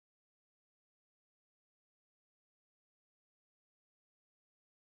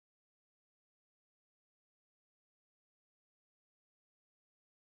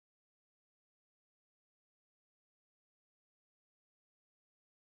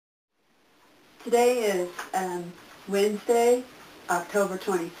Today is Wednesday, October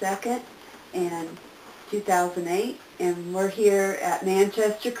 22nd, and 2008, and we're here at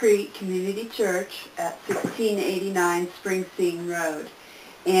Manchester Creek Community Church at 1689 Springsteen Road.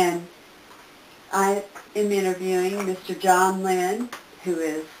 And I am interviewing Mr. John Lynn, who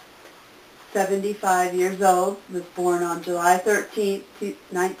is 75 years old, was born on July 13th,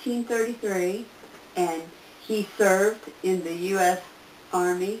 1933, and he served in the U.S.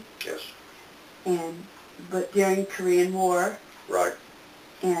 Army. Yes. But during Korean War. Right.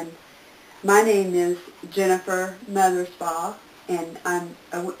 And my name is Jennifer Mothersbaugh, and I'm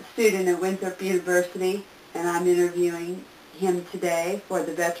a student at Winthrop University, and I'm interviewing him today for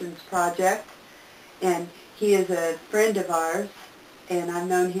the Veterans Project. And he is a friend of ours, and I've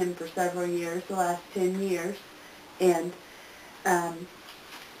known him for several years, the last 10 years. And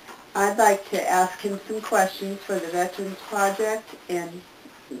I'd like to ask him some questions for the Veterans Project, and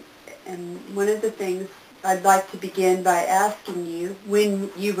one of the things I'd like to begin by asking you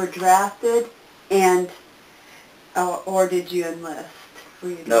when you were drafted, and or did you enlist?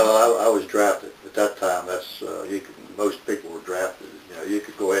 No, I was drafted at that time. That's most people were drafted. You know, you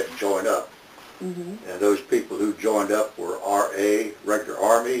could go ahead and join up, and those people who joined up were RA, regular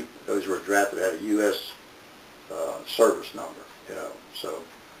Army. Those who were drafted had a U.S. Service number. You know, so.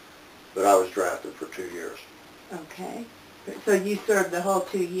 But I was drafted for 2 years. Okay. So you served the whole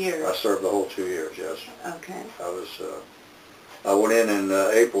 2 years? I served the whole 2 years, yes. Okay. I went in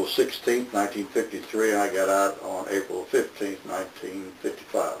April 16th, 1953, and I got out on April 15th,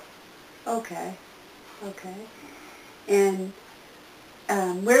 1955. Okay. Okay. And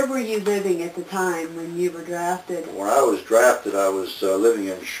where were you living at the time when you were drafted? When I was drafted, I was living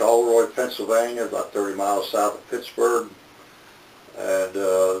in Charleroi, Pennsylvania, about 30 miles south of Pittsburgh. And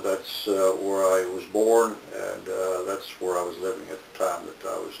that's where I was born, and that's where I was living at the time that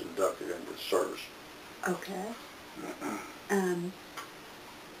I was inducted into service. Okay.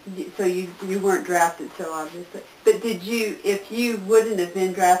 So you weren't drafted, so obviously. But did you, if you wouldn't have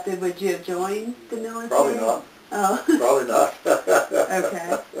been drafted, would you have joined the military? Probably not. Oh. Probably not.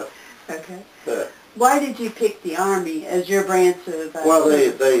 Okay. Okay. Why did you pick the Army as your branch of... Well,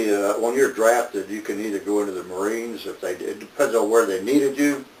 when you're drafted, you can either go into the Marines, it depends on where they needed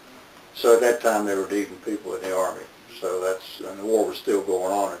you. So at that time, they were needing people in the Army. So and the war was still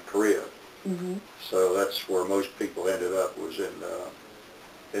going on in Korea. So that's where most people ended up, was in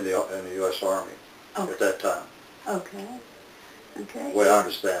the U.S. Army at that time. Okay. Okay. The way I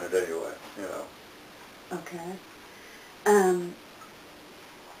understand it anyway, you know. Okay.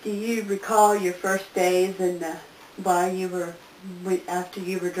 Do you recall your first days and while you were, after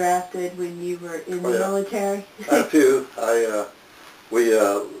you were drafted, when you were in the military? I do. We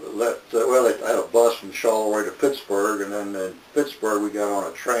left, I had a bus from Charleroi to Pittsburgh, and then in Pittsburgh we got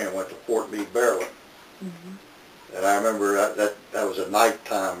on a train and went to Fort Meade, Maryland. And I remember that was a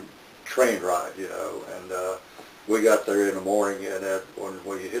nighttime train ride, you know, and we got there in the morning, and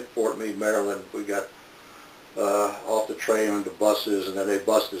when you hit Fort Meade, Maryland, we got off the train onto buses, and then they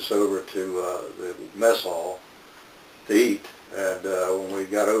bussed us over to the mess hall to eat. And when we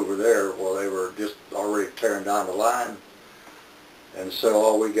got over there, well, they were just already tearing down the line. And so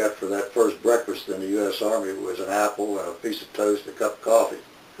all we got for that first breakfast in the U.S. Army was an apple and a piece of toast and a cup of coffee.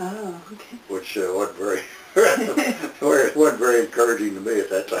 Oh, okay. Which wasn't very encouraging to me at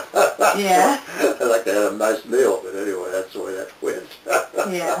that time. Yeah. I'd like to have a nice meal, but anyway, that's the way that went.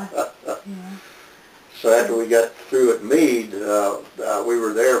 Yeah. Yeah. So after we got through at Meade, we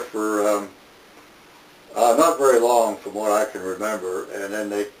were there for not very long from what I can remember, and then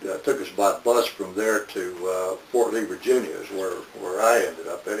they took us by bus from there to Fort Lee, Virginia, is where I ended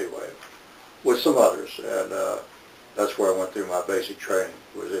up anyway, with some others, and that's where I went through my basic training,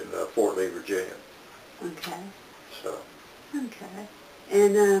 was in Fort Lee, Virginia. Okay. So. Okay.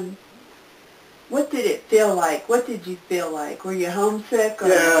 And what did it feel like? What did you feel like? Were you homesick? Or?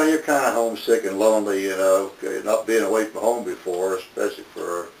 Yeah, you're kind of homesick and lonely, you know, not being away from home before, especially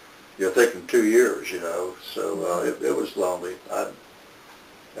for, you're thinking 2 years, you know, so it was lonely.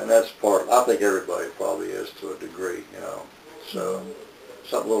 And that's I think everybody probably is to a degree, you know, so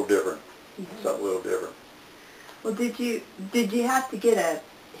something a little different, something a little different. Well, did you have to get a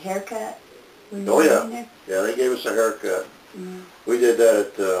haircut when you were in there? Yeah, they gave us a haircut. We did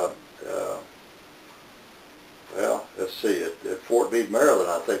that at, well, let's see, at Fort Meade, Maryland,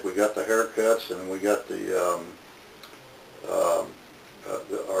 I think we got the haircuts, and we got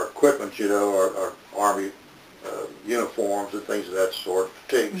our equipment, you know, our Army uniforms and things of that sort,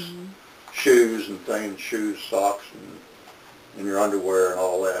 fatigues, shoes and things, socks, and your underwear and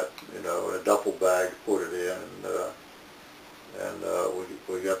all that, you know, in a duffel bag to put it in, and and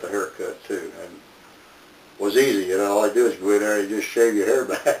we got the haircut too, and it was easy. You know, all I do is go in there and just shave your hair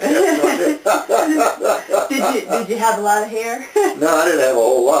back. Did you have a lot of hair? No, I didn't have a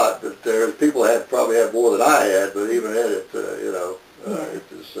whole lot, but there people probably had more than I had. But even then, you know, it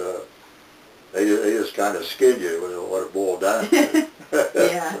was they just kind of skinned you with what it boiled down to.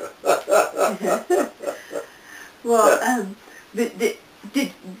 Yeah. Well, but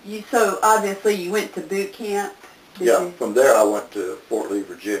did you? So obviously you went to boot camp. Yeah. From there I went to Fort Lee,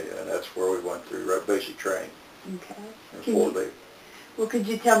 Virginia, and that's where we went through basic training. Okay. In Fort Lee. Well, could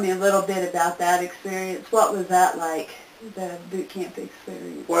you tell me a little bit about that experience? What was that like, the boot camp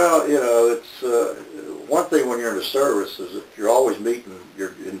experience? Well, you know, it's one thing when you're in the service is that you're always meeting,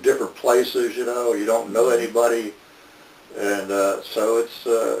 you're in different places, you know, you don't know anybody, and so it's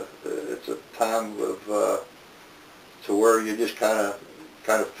a time of to where you just kind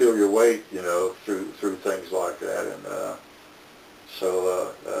of feel your weight, you know, through things like that, and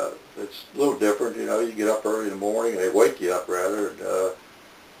so it's a little different, you know. You get up early in the morning, and they wake you up rather, and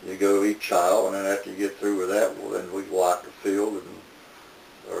you go eat chow, and then after you get through with that, well, then we go out to the field, and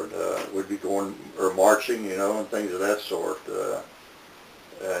or we'd be going or marching, you know, and things of that sort,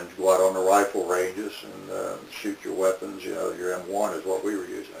 and go out on the rifle ranges and shoot your weapons. You know, your M1 is what we were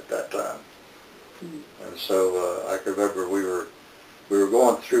using at that time. And so I can remember we were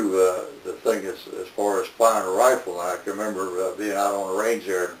going through the thing as far as firing a rifle, and I can remember being out on the range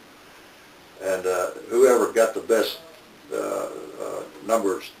there, and whoever got the best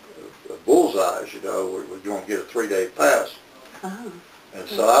number of bullseyes, you know, was going to get a 3-day pass. Oh. And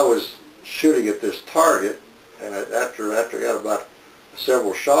so I was shooting at this target, and after I got about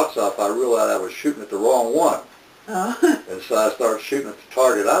several shots off, I realized I was shooting at the wrong one. Oh. And so I started shooting at the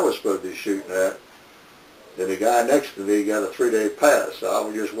target I was supposed to be shooting at. Then the guy next to me got a 3-day pass. So I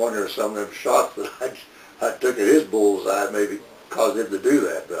was just wondering if some of them shots that I took at his bullseye maybe caused him to do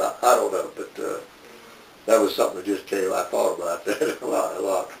that, but I don't know. But that was something that just came. I thought about that a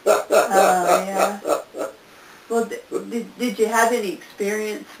lot. Oh, yeah. Well, did you have any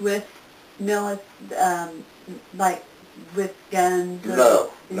experience with like with guns? No,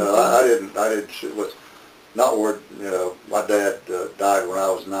 I didn't shoot. Was not where, you know, my dad died when I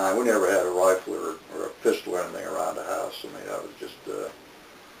was 9. We never had a rifle or a pistol or anything around the house. I mean, I was just.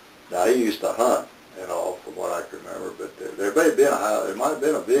 Now he used to hunt and all, from what I can remember. But there may have been there might have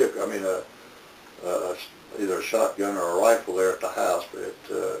been a vehicle. I mean, either a shotgun or a rifle there at the house, but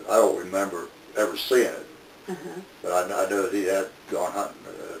I don't remember ever seeing it. But I know that he had gone hunting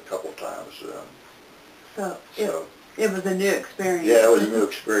a couple of times. So it was a new experience. Yeah, it was a new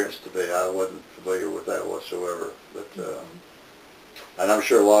experience to me. I wasn't familiar with that whatsoever. But and I'm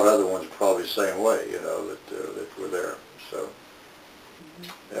sure a lot of other ones are probably the same way, you know, that were there. So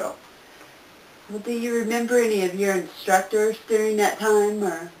yeah. Well, do you remember any of your instructors during that time,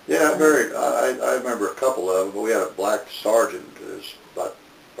 or? Yeah, I remember a couple of them. But we had a black sergeant who was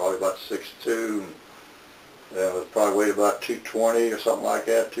probably about 6'2", and was probably weighed about 220 or something like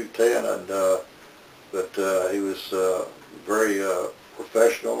that, 210, and but he was very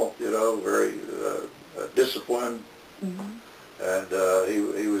professional, you know, very disciplined, and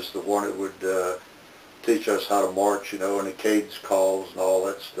he was the one that would teach us how to march, you know, and the cadence calls and all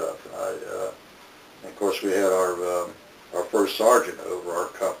that stuff. And of course, we had our first sergeant over our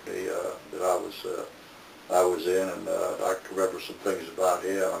company that I was in, and I can remember some things about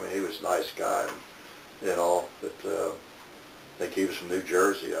him. I mean, he was a nice guy and all, but I think he was from New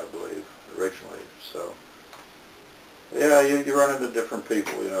Jersey, I believe, originally. So yeah, you run into different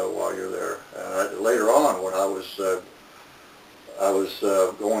people, you know, while you're there. And later on, when I was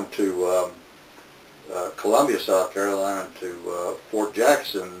going to Columbia, South Carolina, to Fort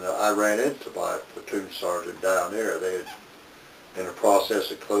Jackson, I ran into my platoon sergeant down there. They had in the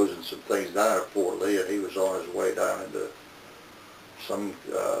process of closing some things down at Fort Lee, and he was on his way down into some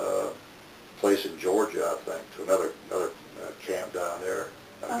place in Georgia, I think, to another camp down there.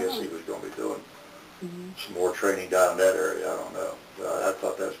 I guess he was going to be doing some more training down in that area. I don't know. I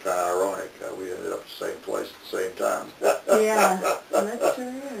thought that was kind of ironic. We ended up at the same place at the same time. Yeah, that's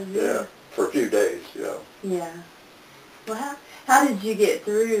true. Yeah, for a few days, you know. Yeah. Well, how did you get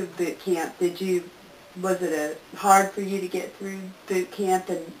through boot camp? Was it hard for you to get through boot camp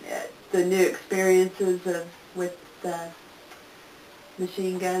and the new experiences with the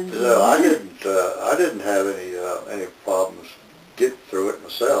machine guns? No, I didn't have any problems getting through it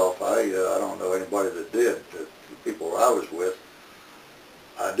myself. I don't know anybody that did. The people I was with.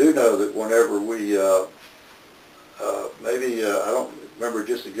 I do know that whenever we maybe I don't remember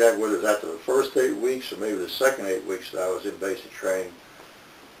just exactly whether it was after the first 8 weeks or maybe the second 8 weeks that I was in basic training.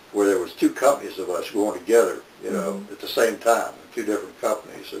 where there was two companies of us going together, you know, at the same time, two different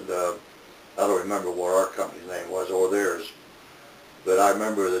companies, and I don't remember what our company's name was or theirs, but I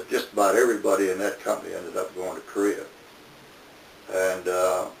remember that just about everybody in that company ended up going to Korea. And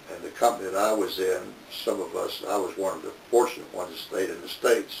the company that I was in, some of us, I was one of the fortunate ones that stayed in the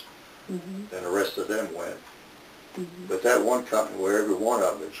States, and the rest of them went. But that one company where every one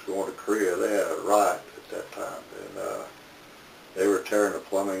of them was going to Korea, they had a riot at that time, and they were tearing the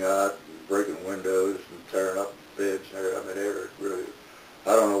plumbing out, and breaking windows, and tearing up beds, and everything. I mean, they were really,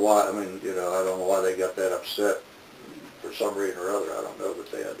 I don't know why, I mean, you know, I don't know why they got that upset for some reason or other, I don't know,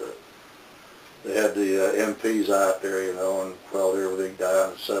 but they had the MPs out there, you know, and quelled everything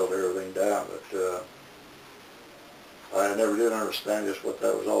down and settled everything down, but I never did understand just what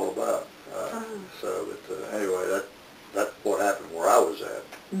that was all about. So, but anyway, that's what happened where I was at.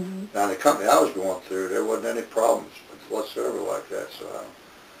 Now, in the company I was going through, there wasn't any problems whatsoever like that, so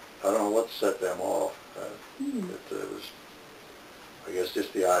I don't know what set them off. It was, I guess,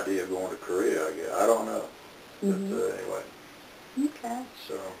 just the idea of going to Korea, I guess. I don't know. But anyway. Okay.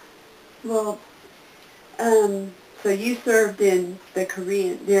 So. Well, so you served in the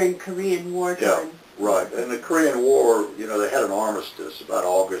during Korean War time. Yeah, right. In the Korean War, you know, they had an armistice about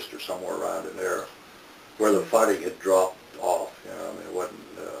August or somewhere around in there, where the fighting had dropped off. You know, I mean, it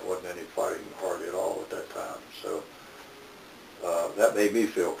wasn't any fighting hardly at all at that time. So that made me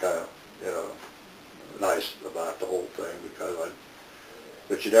feel kind of, you know, nice about the whole thing, because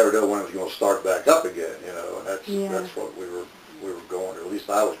but you never know when it was going to start back up again. You know, and that's what we were going, or at least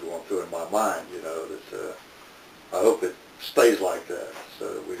I was going through in my mind. You know, that I hope it stays like that,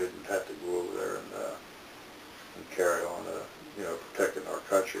 so that we didn't have to go over there and carry on, you know, protecting our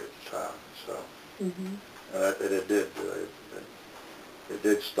country at the time. So, and it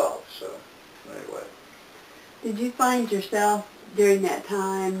did stop. So, anyway. Did you find yourself during that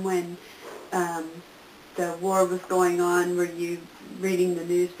time when the war was going on, were you reading the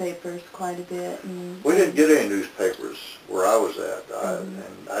newspapers quite a bit? We didn't get any newspapers where I was at, and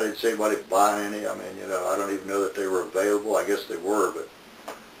I didn't see anybody buying any. I mean, you know, I don't even know that they were available. I guess they were, but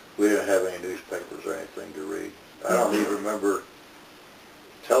we didn't have any newspapers or anything to read. I don't even remember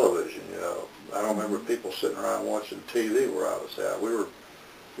television, you know. I don't remember people sitting around watching TV where I was at.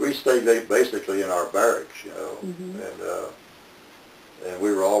 We stayed basically in our barracks, you know, and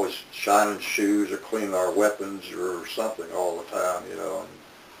we were always shining shoes or cleaning our weapons or something all the time, you know.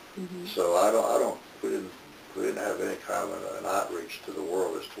 And so we didn't have any kind of an outreach to the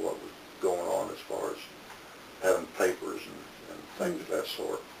world as to what was going on as far as having papers and things of that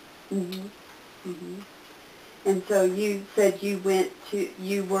sort. And so you said you were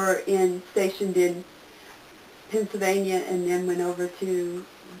stationed in Pennsylvania and then went over to...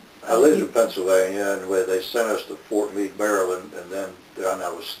 I lived in Pennsylvania, and they sent us to Fort Meade, Maryland, and then I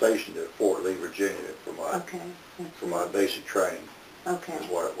was stationed at Fort Lee, Virginia for my basic training. Okay. Is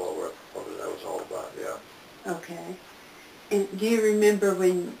what that was all about, yeah. Okay. And do you remember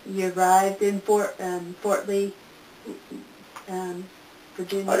when you arrived in Fort Lee,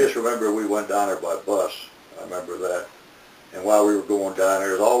 Virginia? I just remember we went down there by bus. I remember that. And while we were going down there,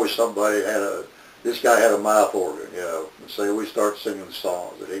 there's always somebody this guy had a mouth organ, you know, and so we started singing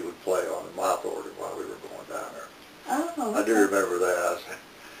songs that he would play on the mouth organ while we were going down there. Oh, okay. I do remember that.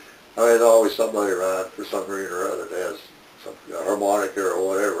 I mean, there's always somebody around for some reason or other that has some harmonica or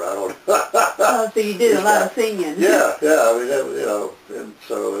whatever. I don't know. Oh, so you did a lot of singing. Yeah. I mean, you know, and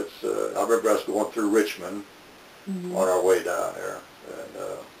so it's. I remember us going through Richmond on our way down there, and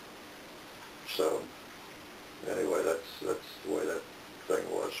so anyway, that's the way that thing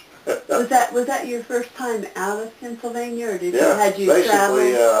was. Was that your first time out of Pennsylvania, or had you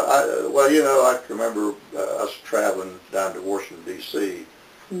basically, traveled? well, you know, I can remember us traveling down to Washington, D.C.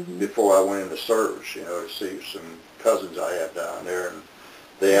 Before I went into service, you know, to see some cousins I had down there, and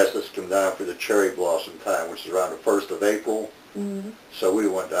they asked us to come down for the cherry blossom time, which is around the 1st of April. So we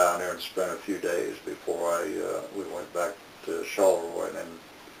went down there and spent a few days before we went back to Charleroi, and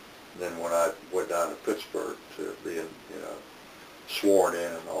then when I went down to Pittsburgh to be, you know, sworn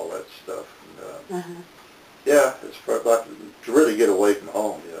in and all that stuff. And, yeah, it's about to really get away from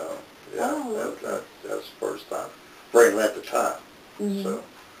home, you know. Yeah, that was the first time, very length of time. So,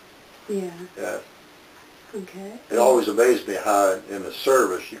 yeah. Okay. It always amazed me how in the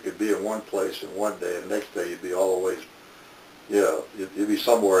service you could be in one place in one day, and the next day you'd be always, you know, you'd be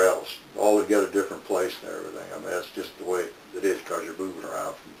somewhere else, altogether different place and everything. I mean, that's just the way it is, because you're moving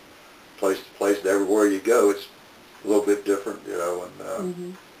around from place to place, and everywhere you go, it's a little bit different, you know,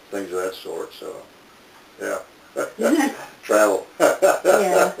 and things of that sort. So, yeah, travel.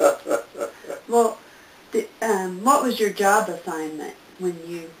 Yeah. Well, what was your job assignment when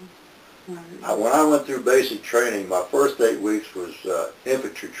you were... When I went through basic training, my first 8 weeks was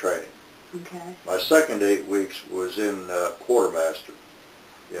infantry training. Okay. My second 8 weeks was in quartermaster,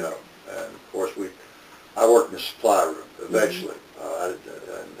 you know, and of course I worked in the supply room eventually,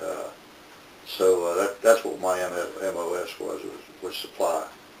 so that's what my MOS was supply.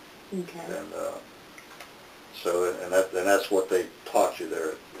 Okay. And and that's what they taught you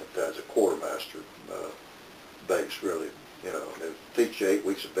there as a quartermaster base, really. You know, they teach you 8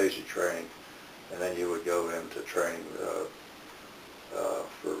 weeks of basic training, and then you would go into training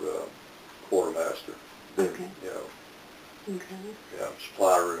for quartermaster. Okay. You know. Okay. You know,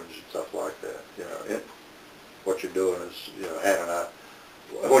 supply rooms and stuff like that. You know, what you're doing is, you know, handing out.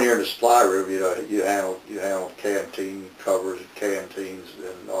 When you're in the supply room, you know, you handle canteen covers and canteens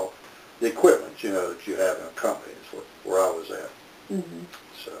and all the equipment, you know, that you have in a company is where I was at. Mm-hmm.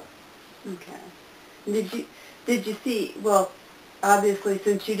 So. Okay. Did you see, well, obviously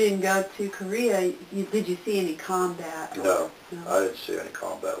since you didn't go to Korea, did you see any combat? No, I didn't see any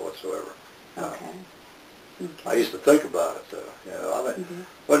combat whatsoever. No. Okay. Okay. I used to think about it though. You know, I mean,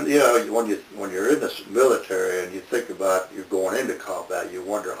 when you know when you're in the military and you think about you're going into combat, you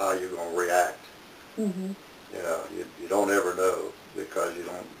wonder how you're going to react. Mm-hmm. You know, you don't ever know because you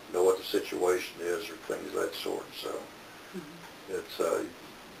don't know what the situation is or things of that sort. So it's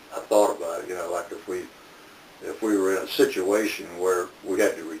I thought about it. You know, like if we were in a situation where we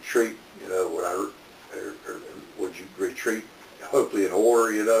had to retreat, you know, would you retreat hopefully in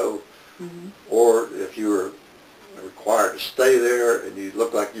order, you know, or if you were required to stay there and you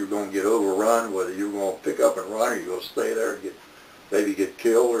looked like you were going to get overrun, whether you were going to pick up and run or you're going to stay there and maybe get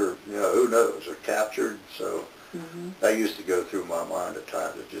killed or, you know, who knows, or captured. So that used to go through my mind at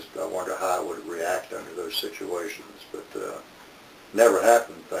times. I wonder how I would react under those situations, but never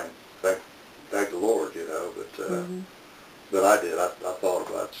happened, thank the Lord, you know, but I did. I thought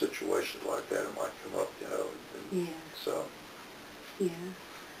about situations like that. It might come up, you know. And so. Yeah.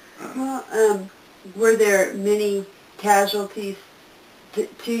 Well, were there many casualties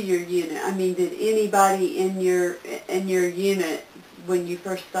to your unit? I mean, did anybody in your unit when you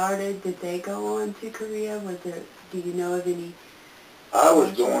first started, did they go on to Korea? Do you know of any? I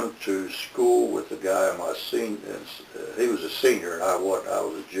was going to school with a guy in my senior. He was a senior, and I wasn't. I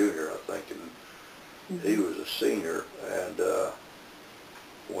was a junior, I think, and he was a senior. And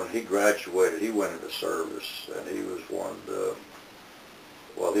when he graduated, he went into service, and he was one of the.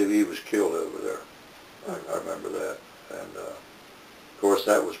 Well, he was killed over there. I remember that, and of course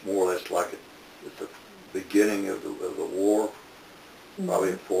that was more or less like at the beginning of the war, probably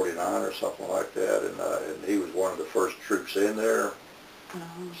in '49 or something like that, and he was one of the first troops in there.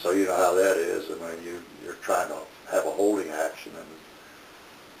 So you know how that is. I mean, you're trying to have a holding action,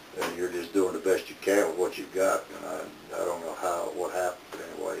 and you're just doing the best you can with what you've got. And I don't know what happened, but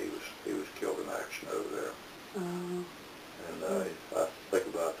anyway, he was killed in action over there. And I think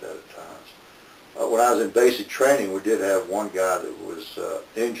about that at times. When I was in basic training, we did have one guy that was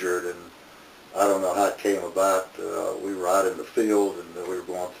injured, and I don't know how it came about. We were out in the field, and we were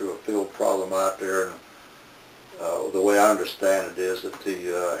going through a field problem out there, and the way I understand it is that he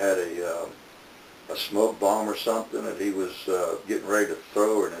had a smoke bomb or something, and he was getting ready to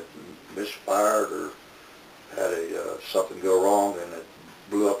throw, and it misfired or had something go wrong, and it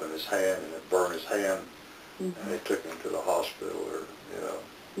blew up in his hand, and it burned his hand, and they took him to the hospital, or you know.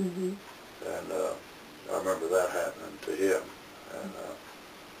 And I remember that happening to him, and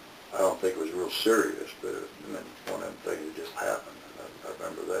I don't think it was real serious, but it was one of them things that just happened, and I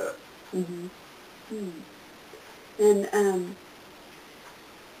remember that. And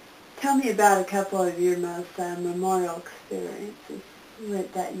tell me about a couple of your most memorable experiences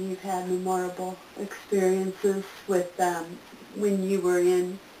that you've had, memorable experiences with when you were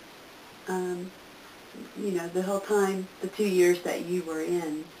in, you know, the whole time, the 2 years that you were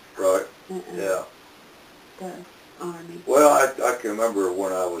in. Right. Yeah. The Army. Well, I can remember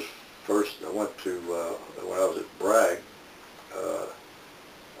when I went to, when I was at Bragg,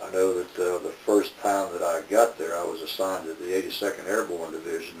 I know that the first time that I got there, I was assigned to the 82nd Airborne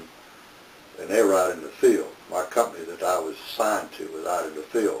Division, and they were out in the field. My company that I was assigned to was out in the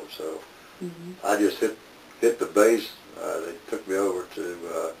field, so I just hit the base. They took me over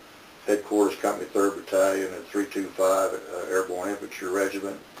to Headquarters Company 3rd Battalion at 325 Airborne Infantry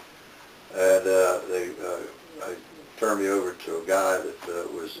Regiment. And they turned me over to a guy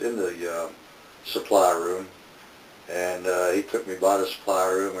that was in the supply room, and he took me by the supply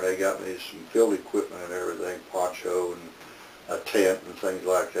room, and they got me some field equipment and everything, poncho and a tent and things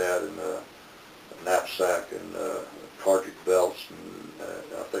like that, and a knapsack and cartridge belts, and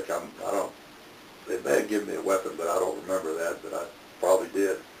I think they may have given me a weapon, but I don't remember that, but probably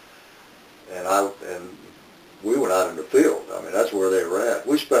did. And we went out in the field. I mean, that's where they were at.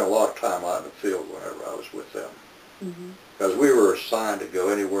 We spent a lot of time out in the field whenever I was with them. Because we were assigned to go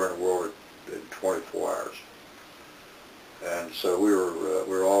anywhere in the world in 24 hours. And so we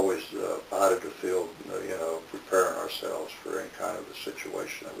were always out of the field, you know, preparing ourselves for any kind of a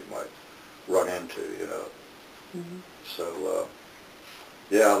situation that we might run into, you know. So,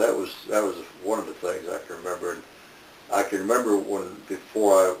 yeah, that was one of the things I can remember. And I can remember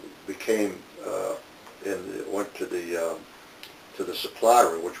before I became went to the supply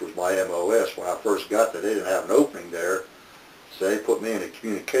room, which was my MOS. When I first got there, they didn't have an opening there, so they put me in a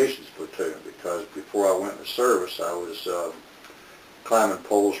communications platoon, because before I went into service, I was climbing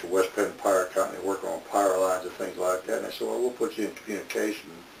poles for West Penn Power Company, working on power lines and things like that. And they said, well, we'll put you in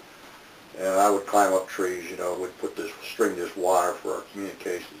communication. And I would climb up trees, you know, we'd string this wire for our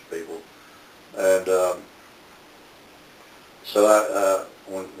communications people. And so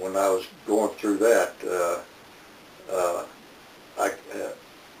when I was going through that,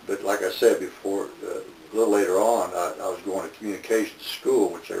 but like I said before, a little later on, I was going to communications school,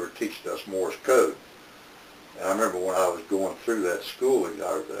 which they were teaching us Morse code. And I remember when I was going through that schooling,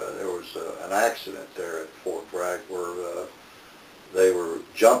 there was an accident there at Fort Bragg where they were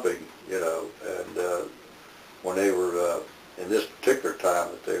jumping, you know, and when they were in this particular time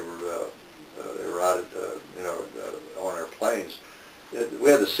that they were out, you know, on their planes. We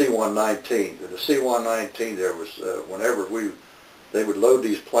had the C-119, and the C-119 there was whenever they would load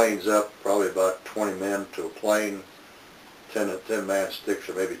these planes up, probably about 20 men to a plane, 10-man sticks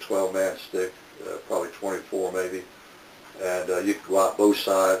or maybe 12-man stick, probably 24 maybe, and you could go out both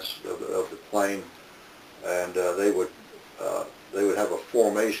sides of the plane, and they would have a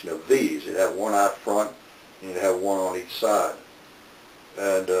formation of V's. You'd have one out front, and you'd have one on each side,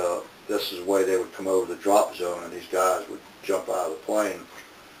 and this is the way they would come over the drop zone, and these guys would jump out of the plane.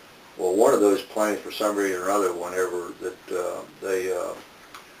 Well, one of those planes, for some reason or other, whenever that they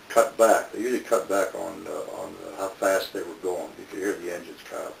cut back, they usually cut back on how fast they were going. You could hear the engines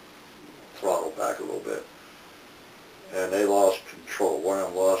kind of throttle back a little bit, and they lost control. One of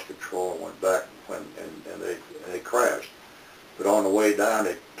them lost control and went back, and they crashed. But on the way down,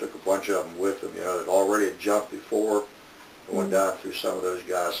 they took a bunch of them with them, you know, that already had jumped before. They went down through some of those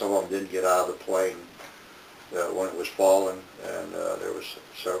guys. Some of them didn't get out of the plane when it was falling, and there was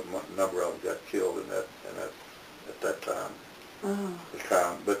a number of them got killed at that time.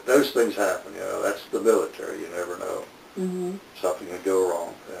 But those things happen, you know. That's the military. You never know. Something could go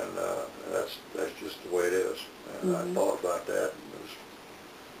wrong, and that's just the way it is. And I thought about that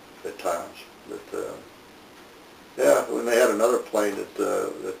at times. But yeah, when they had another plane that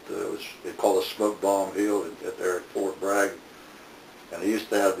was they called a smoke bomb hill there at Fort Bragg, and they used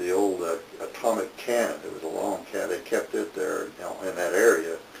to have the old atomic cannon. It was a long cannon. They kept it there, you know, in that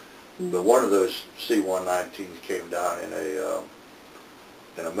area. But one of those C-119s came down in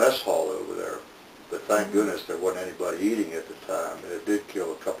a mess hall over there. But thank goodness there wasn't anybody eating at the time. And it did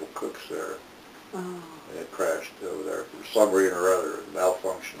kill a couple cooks there. And it crashed over there for some reason or other,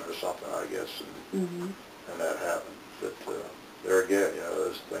 malfunction or something, I guess. And that happened. But there again, you know,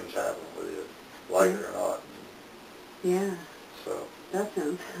 those things happen whether you like it or not. Yeah. So. That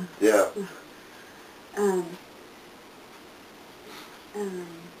sounds. Yeah.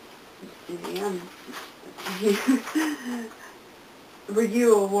 Were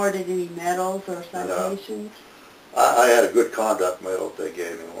you awarded any medals or citations? No. I had a good conduct medal that they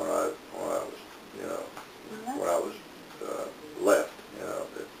gave me when I was, you know, when I was left, you know.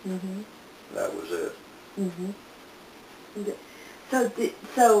 That was it.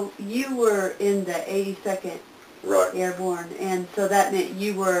 So you were in the 82nd Airborne, and so that meant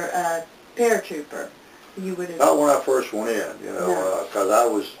you were a paratrooper. You would have. Not when I first went in, you know, because I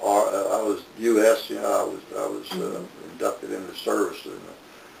was U.S. You know, I was inducted into service,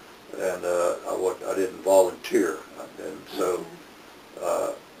 and I didn't volunteer, and so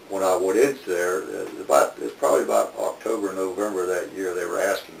when I went into there, it's probably about October, November of that year, they were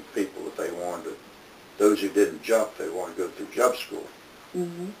asking people if they wanted to. Those who didn't jump, they wanted to go through jump school.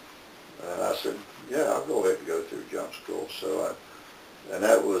 And I said, yeah, I'll go ahead and go through jump school. So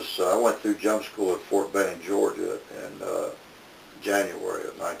I went through jump school at Fort Benning, Georgia in January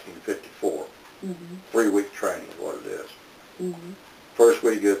of 1954. 3-week training is what it is. First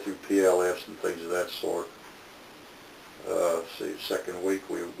week you go through PLFs and things of that sort. Second week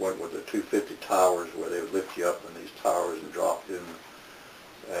we went with the 250 towers where they would lift you up in these towers and drop you in.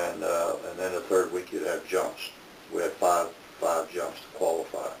 And then the third week you'd have jumps. We had five jumps to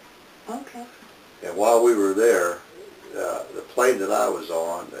qualify. Okay. And while we were there, the plane that I was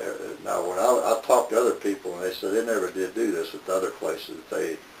on, now when I talked to other people, and they said they never did do this at the other places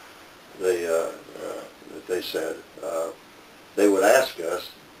that they said, they would ask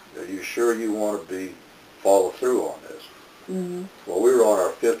us, are you sure you want to follow through on this? Mm-hmm. Well, we were on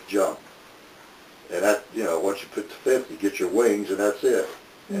our 5th jump, and that, once you put the 5th, you get your wings, and that's it.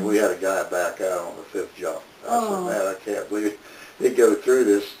 Mm-hmm. And we had a guy back out on the 5th jump. I said, man, I can't believe he'd go through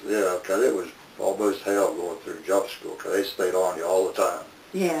this, because it was almost hell going through jump school, because they stayed on you all the time.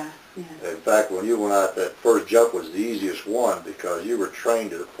 Yeah, yeah. In fact, when you went out, that first jump was the easiest one, because you were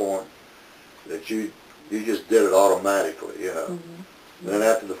trained to the point that you just did it automatically, Mm-hmm. And then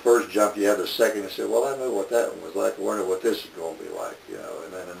after the first jump, you had the second, and said, well, I know what that one was like. I wonder what this is going to be like,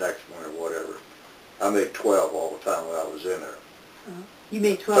 and then the next one or whatever. I made 12 all the time when I was in there. Uh-huh. You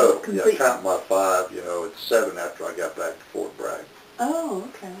made 12 complete? Yeah, counting my 5, it's 7 after I got back to Fort Bragg. Oh,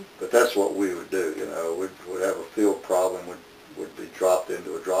 okay. But that's what we would do, We'd have a field problem, would be dropped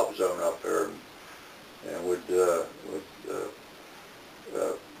into a drop zone up there, and would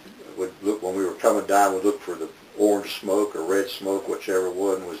look, when we were coming down, we'd look for the orange smoke or red smoke, whichever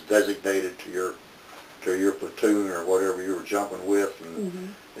one was designated to your platoon or whatever you were jumping with, and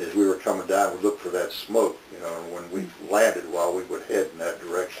mm-hmm. as we were coming down, we'd look for that smoke, and when we landed, while we would head in that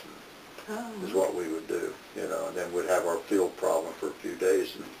direction, is what we would do, and then we'd have our field problem for a few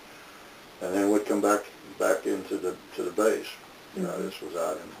days, and then we'd come back into the base. Mm-hmm. This was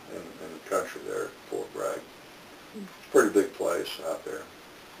out in the country there at Fort Bragg. It's a pretty big place out there.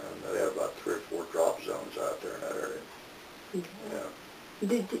 And they had about 3 or 4 drop zones out there in that area. Okay.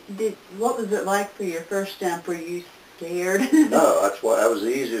 Yeah. What was it like for your first jump? Were you scared? No, that was the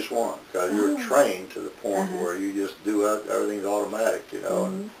easiest one, because you were trained to the point where you just do everything's automatic,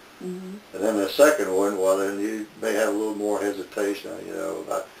 Mm-hmm. And then the second one, well, then you may have a little more hesitation,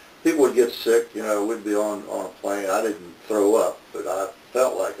 people would get sick, we'd be on a plane. I didn't throw up, but I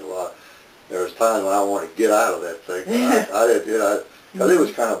felt like a lot. There was times when I wanted to get out of that thing. I did, because it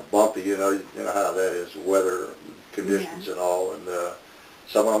was kind of bumpy, you know how that is, weather conditions and all, and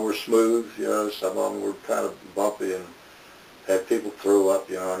some of them were smooth, some of them were kind of bumpy, and had people throw up,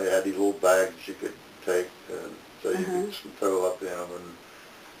 and they had these little bags you could take, and so you could throw up in them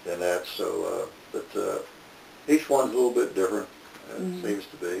and that. So, but each one's a little bit different. It seems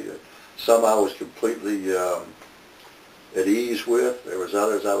to be. Some I was completely at ease with. There was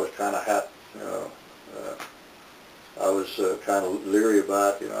others I was kind of happy, I was kind of leery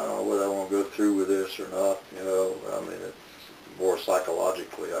about, I don't know whether I want to go through with this or not, I mean, it's more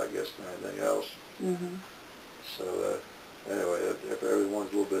psychologically, I guess, than anything else. Mm-hmm. So, anyway,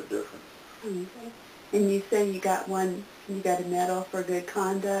 everyone's a little bit different. Okay. And you say you got a medal for good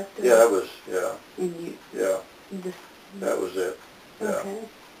conduct? Yeah, that was, yeah. And that was it. Yeah. Okay.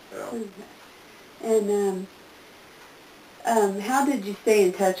 Yeah. Okay. And how did you stay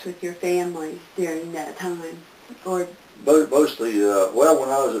in touch with your family during that time? Or mostly, well, when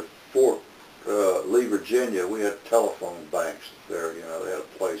I was at Fort Lee, Virginia, we had telephone banks there. They had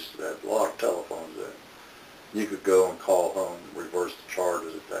a place that had a lot of telephones there. You could go and call home, reverse the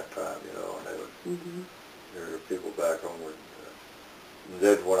charges at that time, and they would. Mm-hmm. There were people back home would.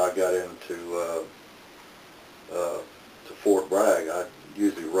 Then when I got into to Fort Bragg, I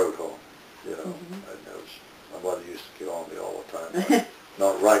usually rode home. My mother used to get on me all the time, like,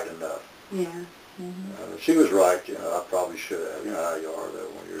 not right enough. Yeah. Mm-hmm. She was right, I probably should have. You know how you are, that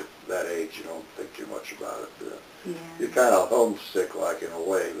when you're that age, you don't think too much about it. You're kind of homesick, like, in a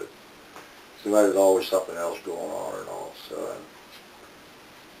way, but there's always something else going on and all.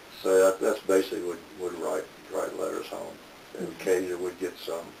 So that's basically would write letters home. And occasionally we'd get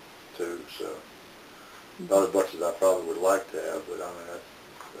some, too, so not as much as I probably would like to have, but I mean,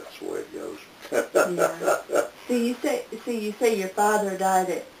 that's the way it goes. Yeah. So you say your father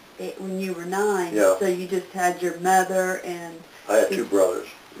died when you were 9. Yeah. So you just had your mother and... I had 2 brothers,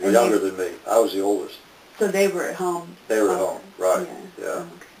 younger than me. I was the oldest. So they were at home? They were at home, right. Yeah.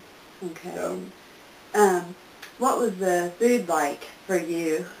 Okay. Yeah. What was the food like for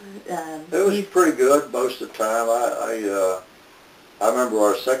you? It was pretty good most of the time. I remember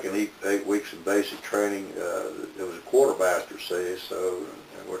our second 8 weeks in basic training, it was a quartermaster, say, so,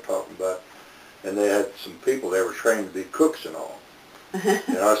 and we're talking about, and they had some people, they were trained to be cooks and all.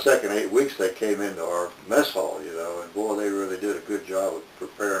 In our second 8 weeks, they came into our mess hall, and boy, they really did a good job of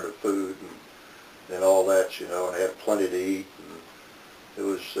preparing the food and all that, and they had plenty to eat. And it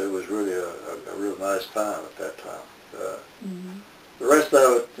was really a real nice time at that time. The rest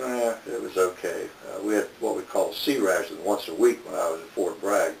of it, it was okay. We had what we call sea rations once a week when I was at Fort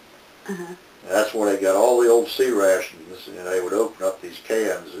Bragg. And that's when they got all the old sea rations, and they would open up these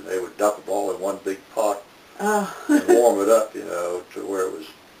cans, and they would dump them all in one big pot and warm it up, to where it was,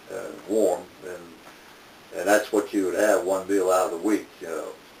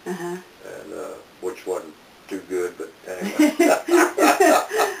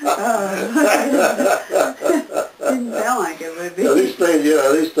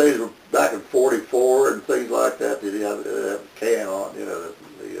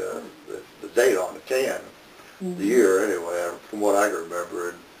 remember,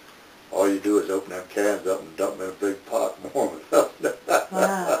 and all you do is open them cans up and dump them in a big pot and warm it up.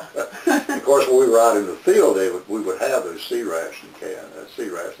 Wow. Of course, when we were out in the field, we would have those sea rations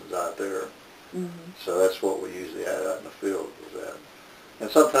out there. Mm-hmm. So that's what we usually had out in the field, was that. And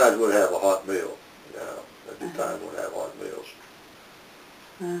sometimes we'd have a hot meal, you know. There'd be times we'd have hot meals.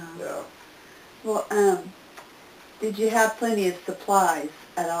 Yeah. Well, did you have plenty of supplies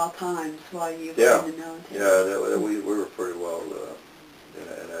at all times while you were in the military? Yeah, we were pretty well in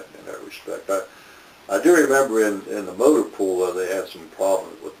that respect. I do remember in the motor pool they had some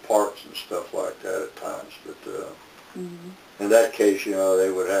problems with parts and stuff like that at times, but in that case, you know,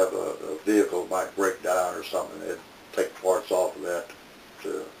 they would have a vehicle might break down or something. They'd take parts off of that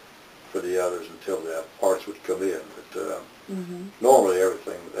for the others until the parts would come in. But normally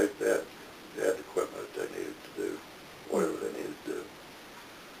everything, they had the equipment that they needed to do whatever they needed to do.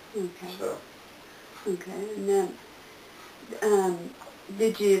 Okay. So. Okay, and then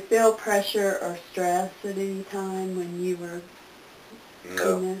did you feel pressure or stress at any time when you were in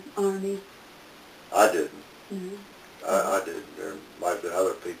the Army? I didn't. Mm-hmm. I didn't. There might have been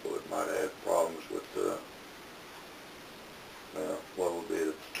other people that might have had problems with, what would be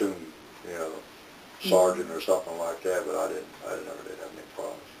the platoon, you know, sergeant or something like that, but I never did have any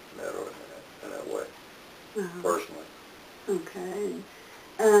problems in that, or in that way, personally. Okay.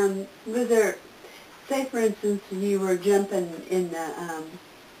 Was there, say for instance, you were jumping in the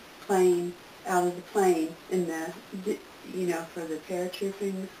plane, out of the plane, in the, you know, for the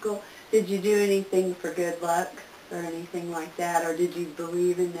paratrooping school, did you do anything for good luck or anything like that, or did you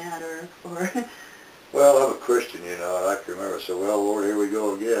believe in that, or Well, I'm a Christian, you know, and I can remember, so, well, Lord, here we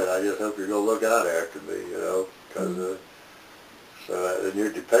go again. I just hope you're going to look out after me, you know, because, and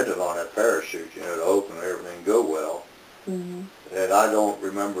you're dependent on that parachute, you know, to open and everything go well. And I don't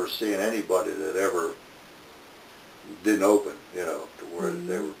remember seeing anybody that ever didn't open, you know, to where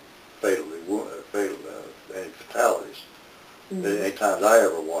they were fatally wounded, any fatalities. Any times I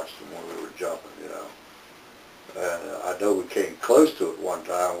ever watched them when we were jumping, you know. And I know we came close to it one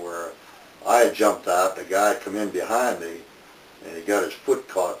time where I had jumped out, and a guy come in behind me, and he got his foot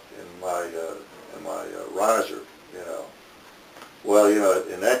caught in my riser, you know. Well, you know,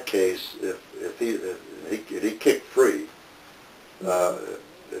 in that case, if he kicked free,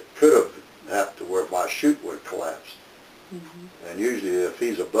 it could have happened to where my chute would have collapsed. And usually, if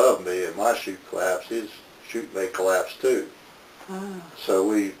he's above me and my chute collapsed, his chute may collapse too. So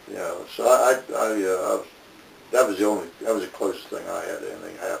we, you know, so that was the closest thing I had to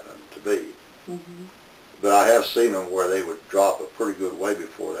anything happening to me. But I have seen them where they would drop a pretty good way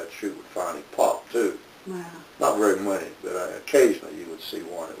before that chute would finally pop too. Not very many, but occasionally you would see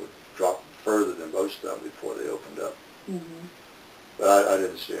one that would drop further than most of them before they opened up. But I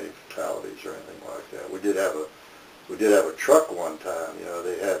didn't see any fatalities or anything like that. We did have a truck one time. You know,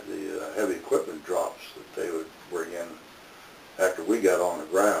 they had the heavy equipment drops that they would bring in after we got on the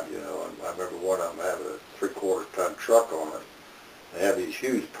ground. You know, and I remember one of them having a 3/4-ton truck on it. They have these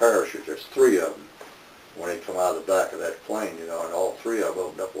huge parachutes. There's 3 of them when they come out of the back of that plane. You know, and all 3 of them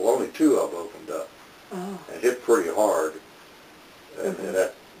opened up. Well, only 2 of them opened up. And hit pretty hard, and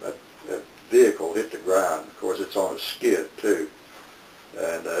that vehicle hit the ground. Of course, it's on a skid too,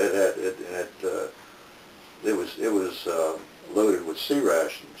 and it was loaded with sea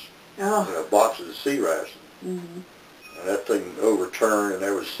rations, you know, boxes of sea rations, and that thing overturned, and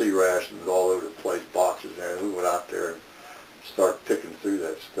there was sea rations all over the place, boxes and everything. We went out there and started picking through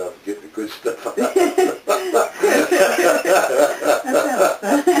that stuff, getting the good stuff out.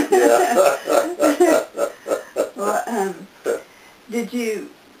 Well, did you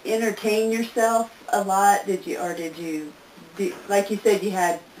entertain yourself a lot? Like you said, you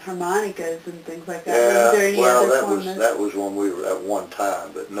had harmonicas and things like that. Yeah, was there any other that was when we were at one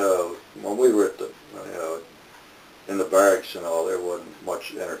time, but no, when we were at the, you know, in the barracks and all, there wasn't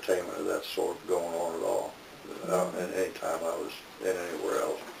much entertainment of that sort going on at all. And any time I was in anywhere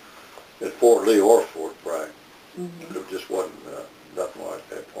else, at Fort Lee or Fort Bragg, it just wasn't nothing like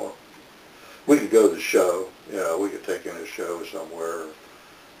that. We could go to the show, you know, we could take in a show somewhere,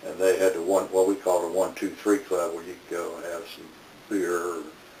 and they had what we called a 1, 2, 3 club, where you could go and have some beer.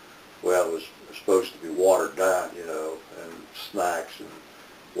 Well, it was supposed to be watered down, you know, and snacks and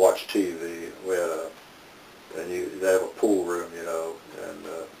watch TV. We had they have a pool room, you know, and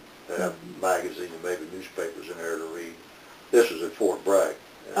they have magazines and maybe newspapers in there to read. This was at Fort Bragg,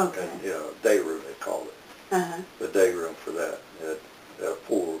 and you know, day room they called it. The day room for that. It had a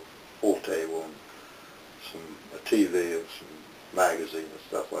pool table and a TV and some magazines and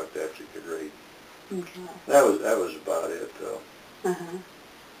stuff like that you could read. That was about it, though.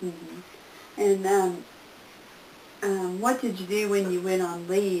 And what did you do when you went on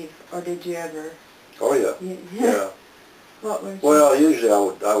leave, or did you ever? Oh yeah, yeah. What was? Well, usually I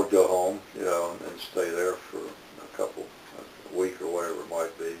would go home, you know, and stay there for a week or whatever it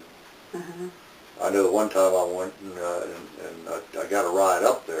might be. I know one time I went and I got a ride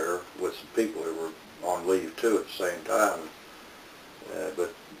up there with some people who were on leave too at the same time.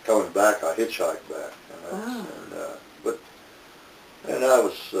 But coming back, I hitchhiked back, and that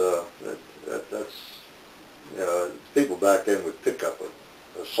was that's you know, people back then would pick up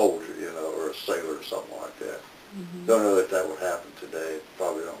a soldier, you know, or a sailor or something like that. Don't know that would happen today.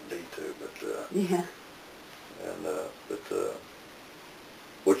 Probably don't need to, but yeah.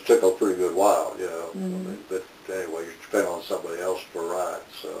 Which took a pretty good while, you know. I mean, but anyway, you depend on somebody else for a ride,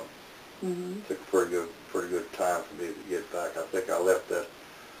 so it took a pretty good time for me to get back. I think I left that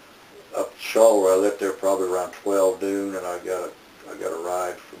up to Shaw. I left there probably around 12 noon, and I got a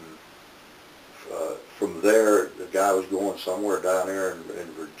ride from there. The guy was going somewhere down there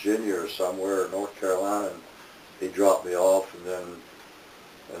in Virginia or somewhere, or North Carolina, and he dropped me off, and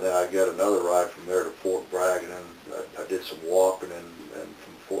then I got another ride from there to Fort Bragg, and then I did some walking, and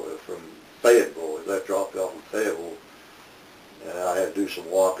from Fayetteville, that dropped off in Fayetteville, and I had to do some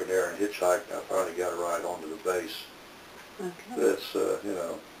walking there and hitchhike, and I finally got a ride onto the base. Okay. It's you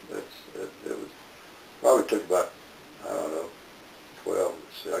know, it was probably took about, I don't know, 12.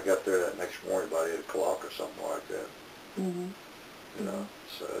 See, I got there that next morning about 8 o'clock or something like that. You know,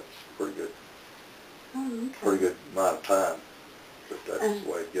 so it's pretty good. Oh, okay. Pretty good amount of time, but that's the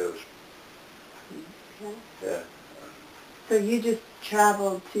way it goes. Okay. Yeah. So you just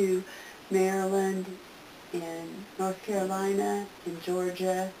traveled to Maryland and North Carolina and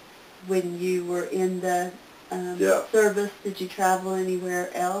Georgia when you were in the service. Did you travel anywhere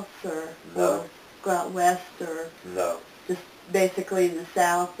else, or go out west, or no? Just basically in the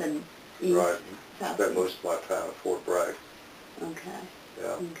South and East? Right. Southeast. Spent most of my time at Fort Bragg. Okay.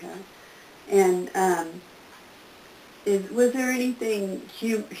 Yeah. Okay. And was there anything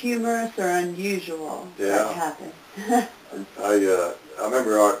humorous or unusual that happened? I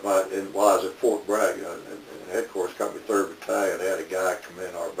remember while I was at Fort Bragg, in headquarters company 3rd Battalion, they had a guy come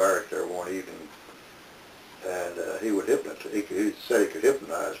in our barrack there one evening, and he would hypnotize. He said he could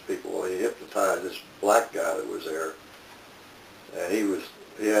hypnotize people. Well, he hypnotized this black guy that was there, and he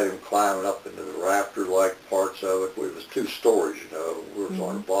had him climbing up into the rafter-like parts of it. It was 2 stories, you know. We was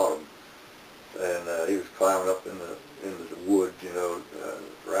on the bottom, and he was climbing up into the wood, you know,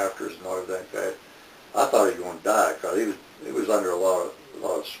 rafters and all of that. I thought he was going to die because he was under a lot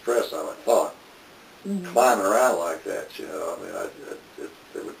of stress, I thought. Climbing around like that, you know. I mean,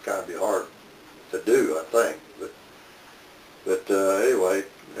 it would kind of be hard to do, I think. But anyway,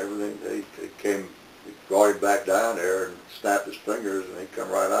 everything he brought him back down there and snapped his fingers, and he come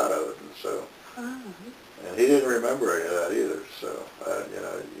right out of it, and so. And he didn't remember any of that either, so you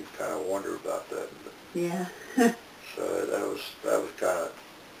know, you kind of wonder about that. Yeah. So that was kind of,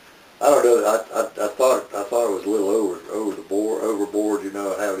 I don't know. I thought it was a little overboard, you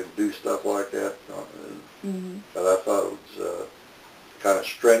know, having him do stuff like that. But I thought it was kind of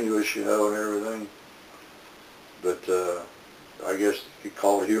strenuous, you know, and everything. But I guess you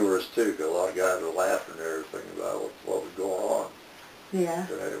call it humorous too, because a lot of guys were laughing and everything about what was going on. Yeah.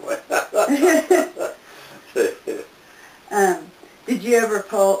 But anyway. Did you ever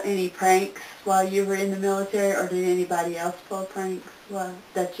pull any pranks while you were in the military, or did anybody else pull pranks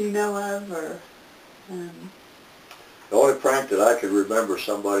that you know of, or? The only prank that I could remember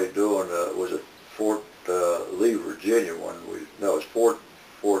somebody doing was at Fort Lee, Virginia. It was Fort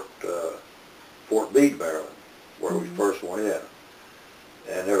Meade, Maryland, where we first went in.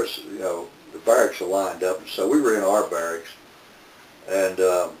 And there was, you know, the barracks were lined up, so we were in our barracks, and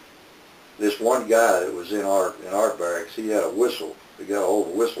this one guy that was in our barracks, he had a whistle. He got a hold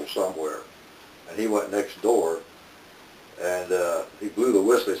of a whistle somewhere, and he went next door, and he blew the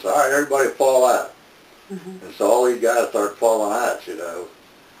whistle. He said, "All right, everybody fall out." And so all these guys started falling out, you know.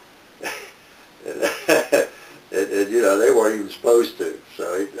 and you know, they weren't even supposed to.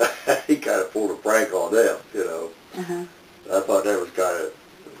 So he kind of pulled a prank on them, you know. I thought that was kind of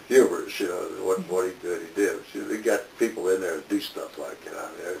humorous, you know, what he did. He got people in there to do stuff like that.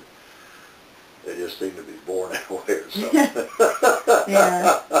 I mean, they just seem to be born that way or something.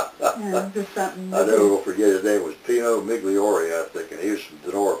 Yeah, just something. I never will forget, his name was Pino Migliore, I think, and he was from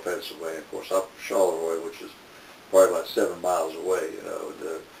Denora, Pennsylvania, of course, up from Charleroi, which is probably about 7 miles away, you know.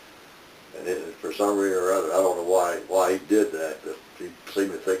 And for some reason or other, I don't know why he did that, but he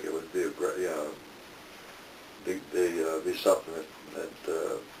seemed to think it would be a great, you know, be something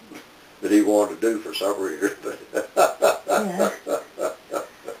that he wanted to do for some reason. Yeah.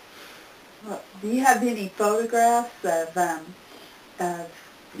 Well, do you have have any photographs of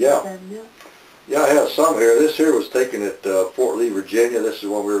Yeah. them? No? Yeah, I have some here. This here was taken at Fort Lee, Virginia. This is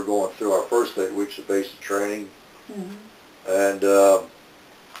when we were going through our first 8 weeks of basic training. Mm-hmm. And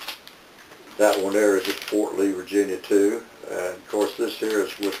that one there is at Fort Lee, Virginia too. And of course this here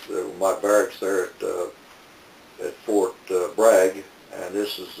is with my barracks there at Fort Bragg. And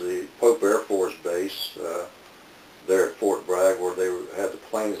this is the Pope Air Force Base there at Fort Bragg, where they had the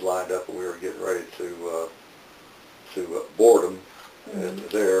planes lined up and we were getting ready to board them. Mm-hmm. And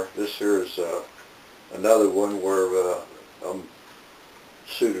there, this here is another one where I'm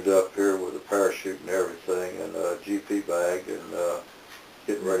suited up here with a parachute and everything and a GP bag and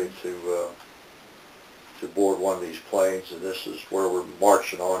getting ready to board one of these planes. And this is where we're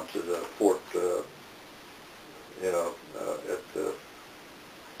marching on to the fort,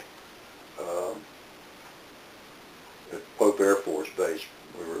 at Pope Air Force Base.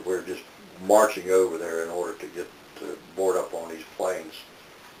 We were just marching over there in order to get to board up on these planes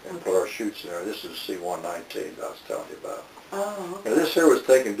and put our chutes in there. This is C-119 I was telling you about. Oh, okay. Now this here was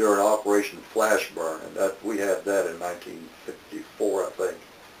taken during Operation Flashburn, and that we had that in 1954, I think.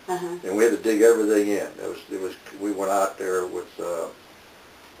 Uh-huh. And we had to dig everything in. We went out there with,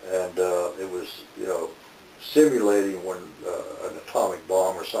 it was, simulating when an atomic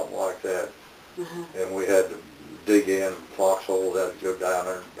bomb or something like that. Uh-huh. And we had to dig in, foxholes had to go down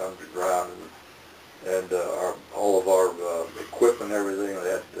underground, and all of our equipment and everything. They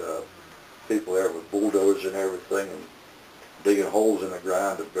had people there with bulldozers and everything, and digging holes in the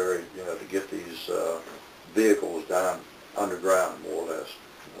ground to bury, to get these vehicles down underground, more or less.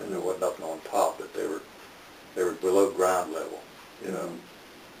 And there wasn't nothing on top, but they were below ground level,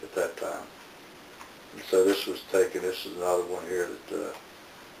 at that time. And so this was taken. This is another one here that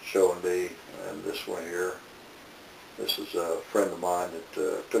showing me, and this one here. This is a friend of mine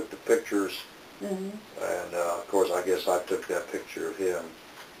that took the pictures, and of course I guess I took that picture of him.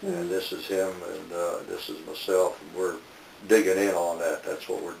 And this is him, and this is myself, and we're digging in on that. That's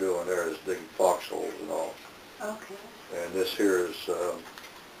what we're doing there, is digging foxholes and all. Okay. And this here is a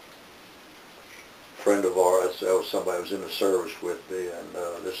friend of ours. That was somebody who was in the service with me, and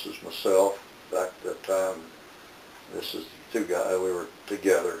this is myself back at that time. This is two guys. We were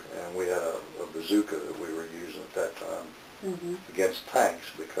together, and we had a bazooka that we were using at that time against tanks,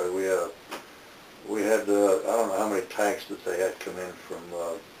 because we had I don't know how many tanks that they had come in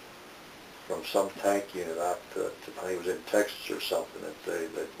from some tank unit out to, I think it was in Texas or something, that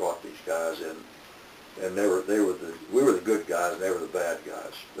they brought these guys in, and we were the good guys and they were the bad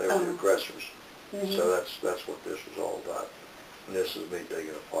guys. They were the aggressors. So that's what this was all about. And this is me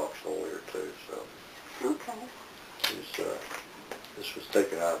digging a foxhole here too. So okay. This was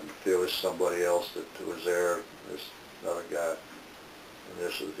taken out in the field. This is somebody else that was there. This another guy,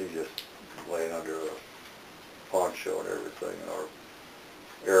 and he's just laying under a poncho and everything, and our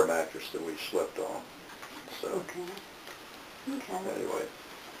air mattress that we slept on. So anyway.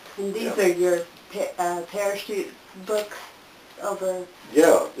 And these are your parachute books over?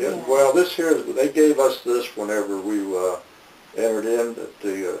 Yeah. Well, this here, they gave us this whenever we entered in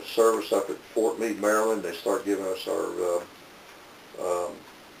the service up at Fort Meade, Maryland. They started giving us our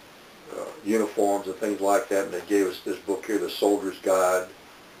uniforms and things like that, and they gave us this book here, The Soldier's Guide,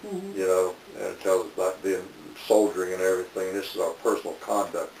 and it tells us about soldiering and everything. This is our personal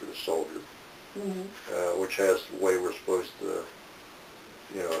conduct for the soldier, which has the way we're supposed to,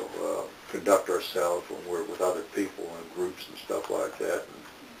 conduct ourselves when we're with other people in groups and stuff like that. And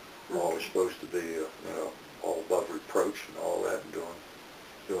we're always supposed to be, all above reproach and all that, and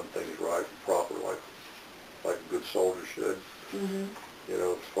doing things right and proper, like a good soldier should.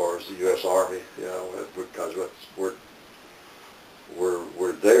 As far as the U.S. Army, because we're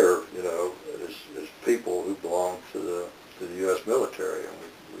there, as people who belong to the U.S. military, and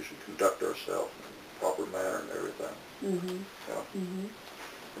we should conduct ourselves in a proper manner and everything.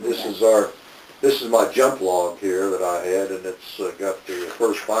 This is my jump log here that I had, and it's got the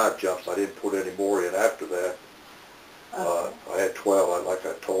first 5 jumps. I didn't put any more in after that. I had 12, like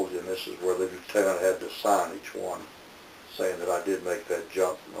I told you, and this is where the lieutenant had to sign each one, saying that I did make that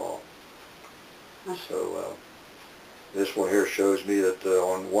jump and all. So this one here shows me that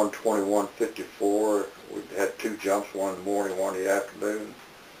on 121.54 we had 2 jumps, one in the morning, one in the afternoon.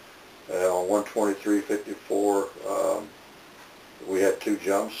 On 123.54 we had 2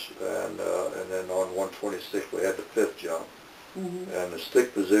 jumps, and then on 126 we had the 5th jump. And the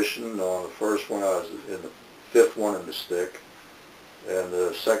stick position, on the first one I was in the 5th one in the stick, and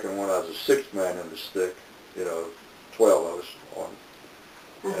the second one I was the 6th man in the stick, 12 of us on.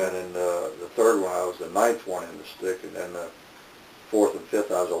 And then the third one I was the 9th one in the stick, and then the 4th and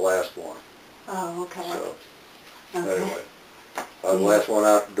 5th I was the last one. Oh, okay. So, Okay. anyway, I was the last one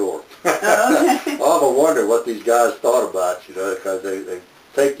out the door. Oh, okay. I often wonder what these guys thought about, because they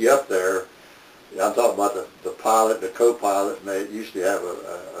take you up there. I'm talking about the pilot, the co-pilot, and they usually have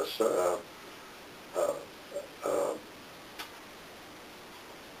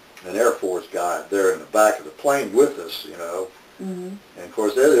an Air Force guy there in the back of the plane with us, Mm-hmm. And of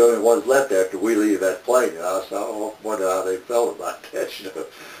course, they're the only ones left after we leave that plane. So I wonder how they felt about that.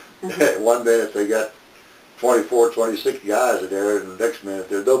 Uh-huh. One minute they got 24, 26 guys in there, and the next minute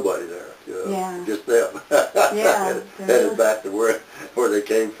there's nobody there. Yeah. Just them. Yeah. Headed back to where they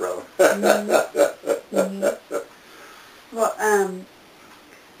came from. Mm-hmm. Mm-hmm. Well,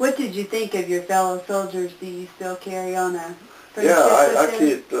 what did you think of your fellow soldiers? Do you still carry on a friendship I with them?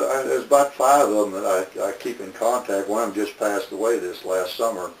 keep, there's about 5 of them that I keep in contact. One of them just passed away this last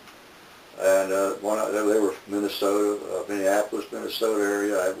summer. And they were from Minnesota, Minneapolis, Minnesota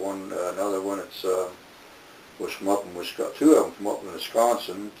area. I had another one that's was from up in Wisconsin. 2 of them from up in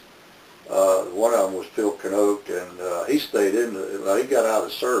Wisconsin. One of them was Phil Canoke, and he stayed in. He got out of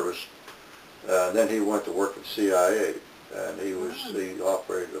the service, and then he went to work for the CIA, and he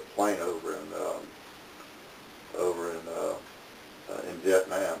operated a plane over in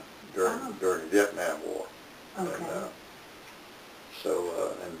Vietnam during the Vietnam War. Okay.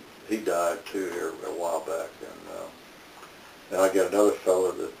 And he died too here a while back, and I got another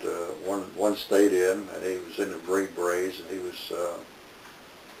fellow that one stayed in, and he was in the Green Berets, and he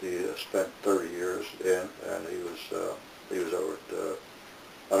spent 30 years in, and he was over at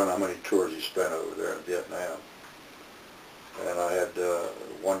I don't know how many tours he spent over there in Vietnam. And I had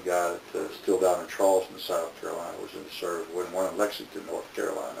one guy that's still down in Charleston, South Carolina, was in the service with, and one in Lexington, North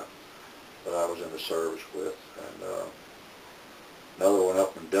Carolina, that I was in the service with, and another one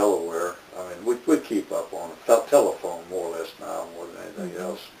up in Delaware. I mean, we keep up on telephone more or less now, more than anything Mm-hmm.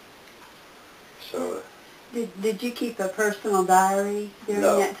 else. So. Did you keep a personal diary during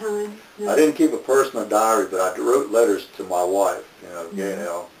No. that time? No. I didn't keep a personal diary, but I wrote letters to my wife,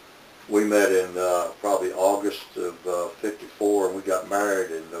 Gaynell. We met in probably August of '54, and we got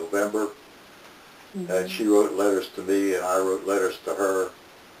married in November. Mm-hmm. And she wrote letters to me, and I wrote letters to her,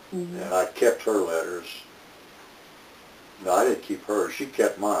 Mm-hmm. and I kept her letters. No, I didn't keep hers. She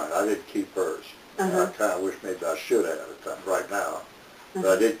kept mine. I didn't keep hers. Uh-huh. I kind of wish maybe I should have right now. But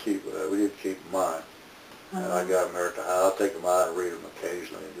Uh-huh. I did keep. We did keep mine. And I got them there at the house. I'll take them out and read them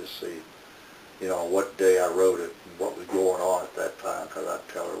occasionally and just see, what day I wrote it and what was going on at that time, because I'd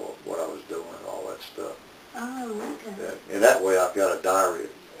tell her what I was doing and all that stuff. Oh, okay. And that way I've got a diary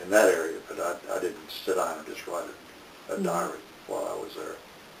in that area, but I didn't sit down and just write a diary while I was there.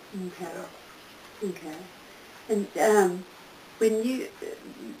 Okay. Yeah. Okay. And when you,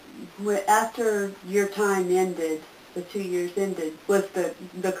 after your time ended, the 2 years ended, was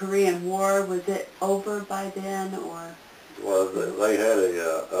the Korean War, was it over by then, or? Well, they had an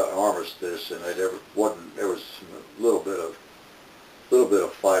armistice, and there was a little bit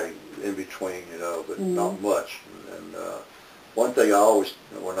of fighting in between, but not much. And one thing I always,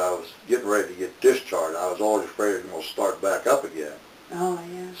 when I was getting ready to get discharged, I was always afraid it was going to start back up again. Oh,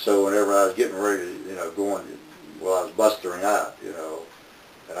 yeah. So whenever I was getting ready to, I was bustering out, and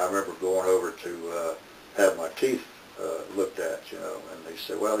I remember going over to have my teeth looked at, and he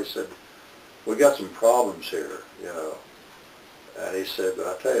said, we got some problems here, and he said, but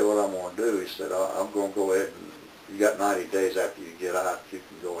I tell you what I'm going to do. He said, I'm going to go ahead and, you got 90 days after you get out, you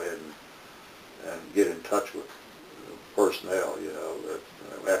can go ahead and get in touch with personnel,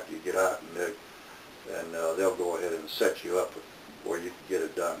 after you get out, and they'll go ahead and set you up where you can get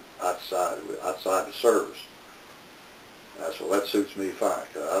it done outside the service. And I said, well, that suits me fine,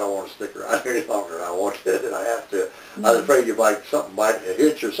 because I don't want to stick around any longer. I want it, and I have to. I was afraid something might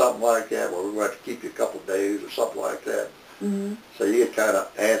hit you or something like that, where we're going to have to keep you a couple of days or something like that. Mm-hmm. So you get kind of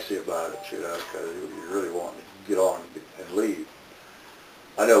antsy about it, because you really want to get on and leave.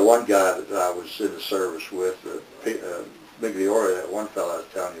 I know one guy that I was in the service with, Migliore, that one fellow I was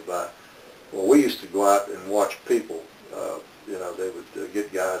telling you about. Well, we used to go out and watch people. They would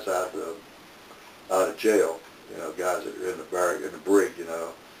get guys out of jail. Guys that are in the brig,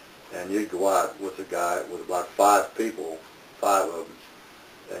 and you'd go out with a guy with about 5 people, 5 of them,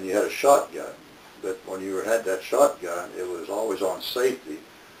 and you had a shotgun. But when you had that shotgun, it was always on safety,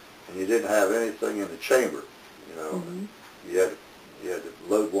 and you didn't have anything in the chamber. You had to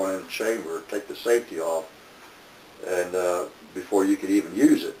load one in the chamber, take the safety off, and before you could even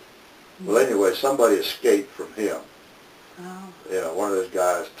use it. Well, anyway, somebody escaped from him. Oh. One of those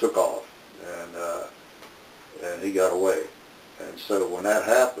guys took off, and he got away. And so when that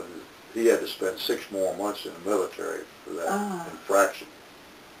happened, he had to spend 6 more months in the military for that infraction.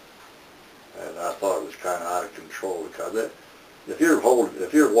 And I thought it was kind of out of control because if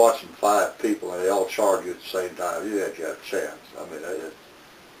you're watching 5 people and they all charge you at the same time, you ain't got a chance. I mean,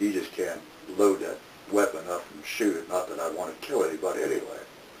 you just can't load that weapon up and shoot it. Not that I want to kill anybody anyway.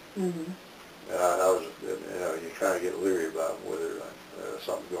 Mm-hmm. And I was, you kind of get leery about whether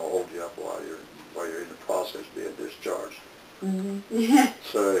something's going to hold you up while you're in the process of being discharged. Mm-hmm. Yeah.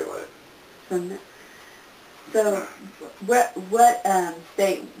 So anyway. So what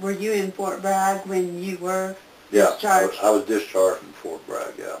state were you in Fort Bragg when you were discharged? Yeah, I was discharged from Fort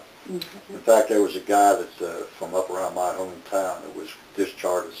Bragg. Yeah. Okay. In fact, there was a guy that from up around my hometown that was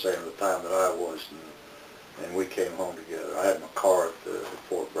discharged at the same time that I was, and we came home together. I had my car at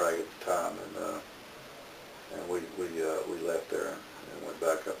Fort Bragg at the time, and we left there and went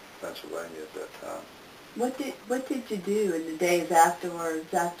back up to Pennsylvania at that time. What did you do in the days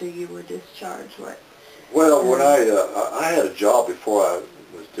afterwards, after you were discharged? Well, when I had a job before I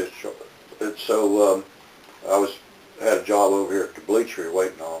was discharged, and so I had a job over here at the bleachery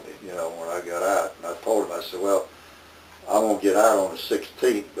waiting on me, when I got out. And I told him, I said, well, I'm going to get out on the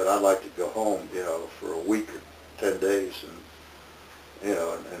 16th, but I'd like to go home, for a week or 10 days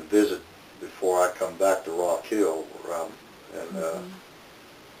and visit before I come back to Rock Hill,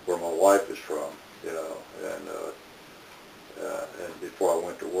 where my wife is from, and before I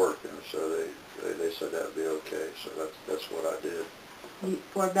went to work. And so they said that would be okay. So that's what I did.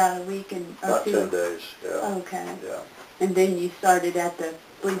 For about a week and about 10 days. Yeah. Okay. Yeah. And then you started at the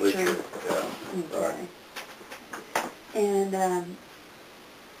bleachery. Yeah. Okay. Right. And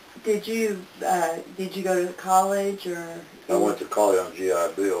did you go to college or? I went to college on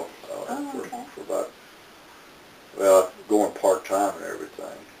GI Bill okay. for about, well, going part-time and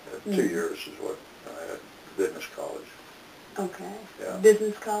everything. 2 years is what I had, business college. Okay. Yeah.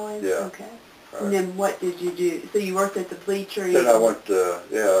 Business college? Yeah. Okay. Right. And then what did you do? So you worked at the bleachery? Then I went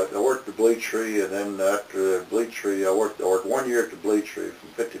I worked at the bleachery, and then after the bleachery, I worked 1 year at the bleachery from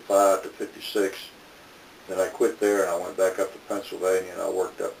 55 to 56. Then I quit there and I went back up to Pennsylvania, and I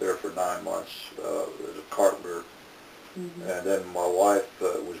worked up there for 9 months as a carpenter. Mm-hmm. And then my wife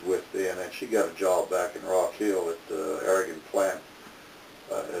was with me, and then she got a job back in Rock Hill at the Airborne plant,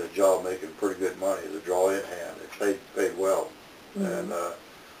 a job making pretty good money as a draw-in hand. It paid well. Mm-hmm. And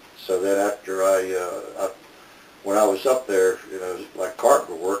so then after when I was up there, like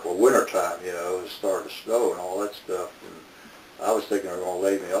carpenter work, well, wintertime, it was starting to snow and all that stuff, and I was thinking they were going to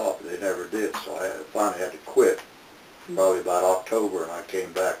lay me off, but they never did, so I finally had to quit, probably about October, and I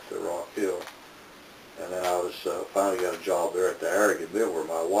came back to Rock Hill. And then I was finally got a job there at the Airborne Mill where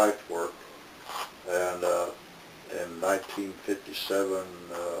my wife worked, and in 1957,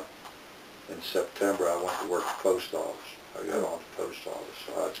 in September, I went to work at the post office. I got on the post office,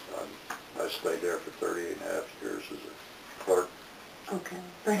 so I stayed there for 38 and a half years as a clerk. Okay.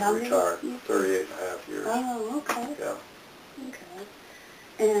 For how many? Retired 38 and a half years. Oh, okay. Yeah. Okay.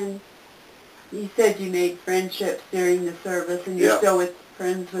 And you said you made friendships during the service, and you're still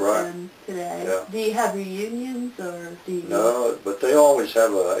friends with them today. Yeah. Do you have reunions, or do you? No, but they always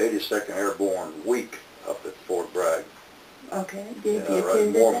have a 82nd Airborne week up at Fort Bragg. Okay. Did you right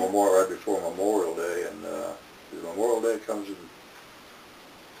attend that? Right before Memorial Day, and Memorial Day comes in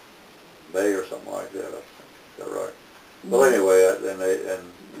May or something like that, I think. Is that right? Mm-hmm. Well, anyway,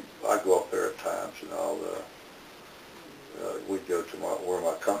 I go up there at times, we'd go to where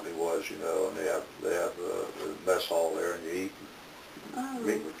my company was, and they have the mess hall there, and you eat and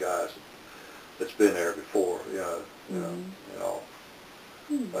meet with guys that's been there before,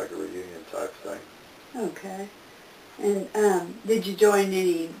 like a reunion type thing. Okay. And did you join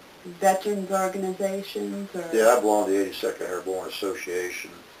any veterans organizations? Or? Yeah, I belong to the 82nd Airborne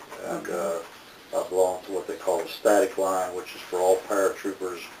Association, and I belong to what they call the Static Line, which is for all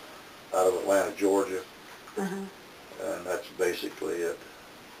paratroopers out of Atlanta, Georgia. Uh-huh. And that's basically it.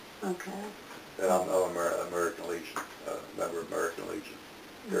 Okay. And I'm American Legion, member of American Legion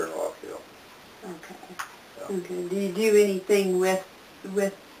here in Rock Hill. Okay. Yeah. Okay. Do you do anything with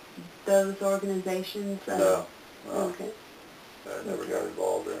those organizations? No. Okay. I never got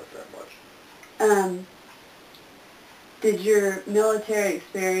involved in it that much. Did your military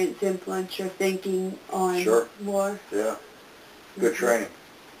experience influence your thinking on war? Yeah. Good training.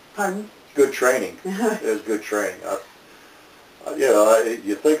 Pardon? Good training. It was good training.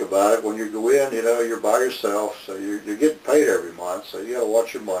 You think about it, when you go in, you're by yourself, so you're getting paid every month, so you got to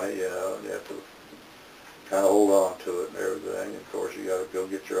watch your money, and you have to kind of hold on to it and everything. And of course, you got to go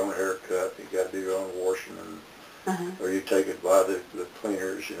get your own haircut, you got to do your own washing, and or you take it by the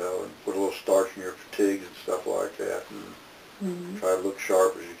cleaners, and put a little starch in your fatigues and stuff like that, and try to look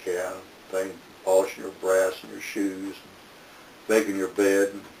sharp as you can, polishing your brass and your shoes, and making your bed,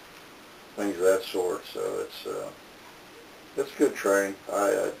 and things of that sort. So it's good training.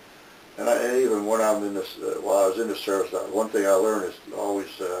 And even when I'm in this, while I was in the service, one thing I learned is to always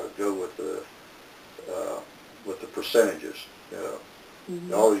go with the percentages. You know,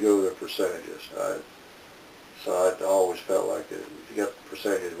 you always go with the percentages. So I always felt like if you got the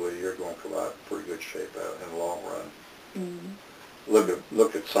percentages with you, you're going to come out in pretty good shape out in the long run.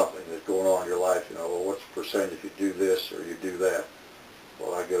 Look at something that's going on in your life. You know, well, what's the percentage if you do this or you do that?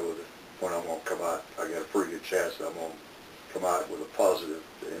 Well, I go with it when I'm going to come out. I got a pretty good chance that I'm going to come out with a positive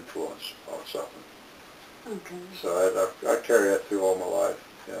influence on something. Okay. So I carry that through all my life.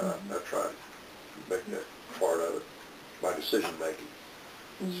 You know, I try to make that part of it, my decision making.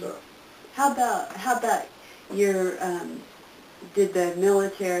 So. How about your did the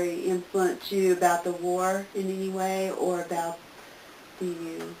military influence you about the war in any way, or about the?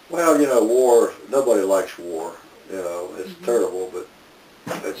 Well, you know, war. Nobody likes war. You know, it's terrible, but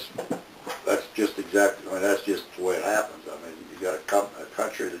that's just exactly. I mean, that's just the way it happens. I mean, you got a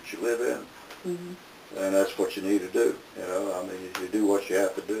country that you live in, and that's what you need to do. You know, I mean, you do what you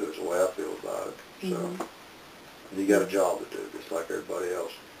have to do. Is the way I feel about it. So, and you got a job to do, just like everybody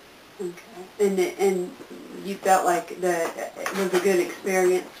else. Okay. And you felt like it was a good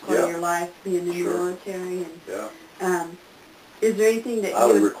experience for your life being in the military. And is there anything that I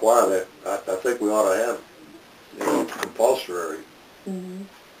would require that? I think we ought to have, you know, compulsory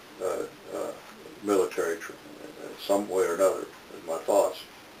military some way or another. Is my thoughts.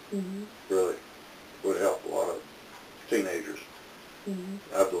 Really would help a lot of teenagers.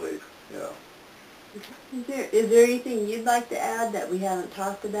 I believe. You know. Is there anything you'd like to add that we haven't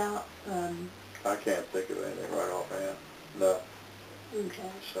talked about? I can't think of anything right offhand. No. Okay.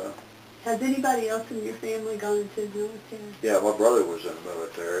 So. Has anybody else in your family gone into the military? Yeah, my brother was in the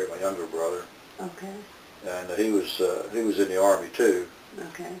military. My younger brother. Okay. And he was in the Army too.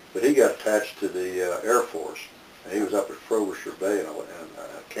 Okay. But he got attached to the Air Force. And he was up at Frobisher Bay in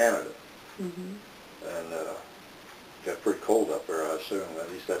Canada. And got pretty cold up there, I assume. At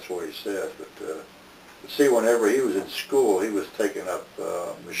least that's what he said. But see, whenever he was in school, he was taking up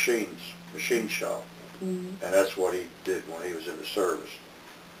machine shop. And that's what he did when he was in the service.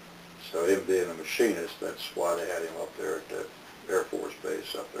 So him being a machinist, that's why they had him up there at that Air Force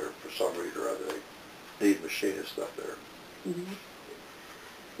base up there. For some reason or other, they need machinists up there.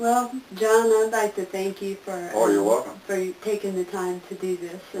 Well, John, I'd like to thank you for you're welcome. For taking the time to do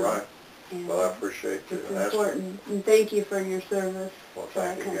this. Right. And well, I appreciate you asking. It's important. And thank you for your service for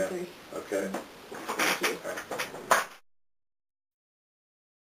our country. Again. Okay.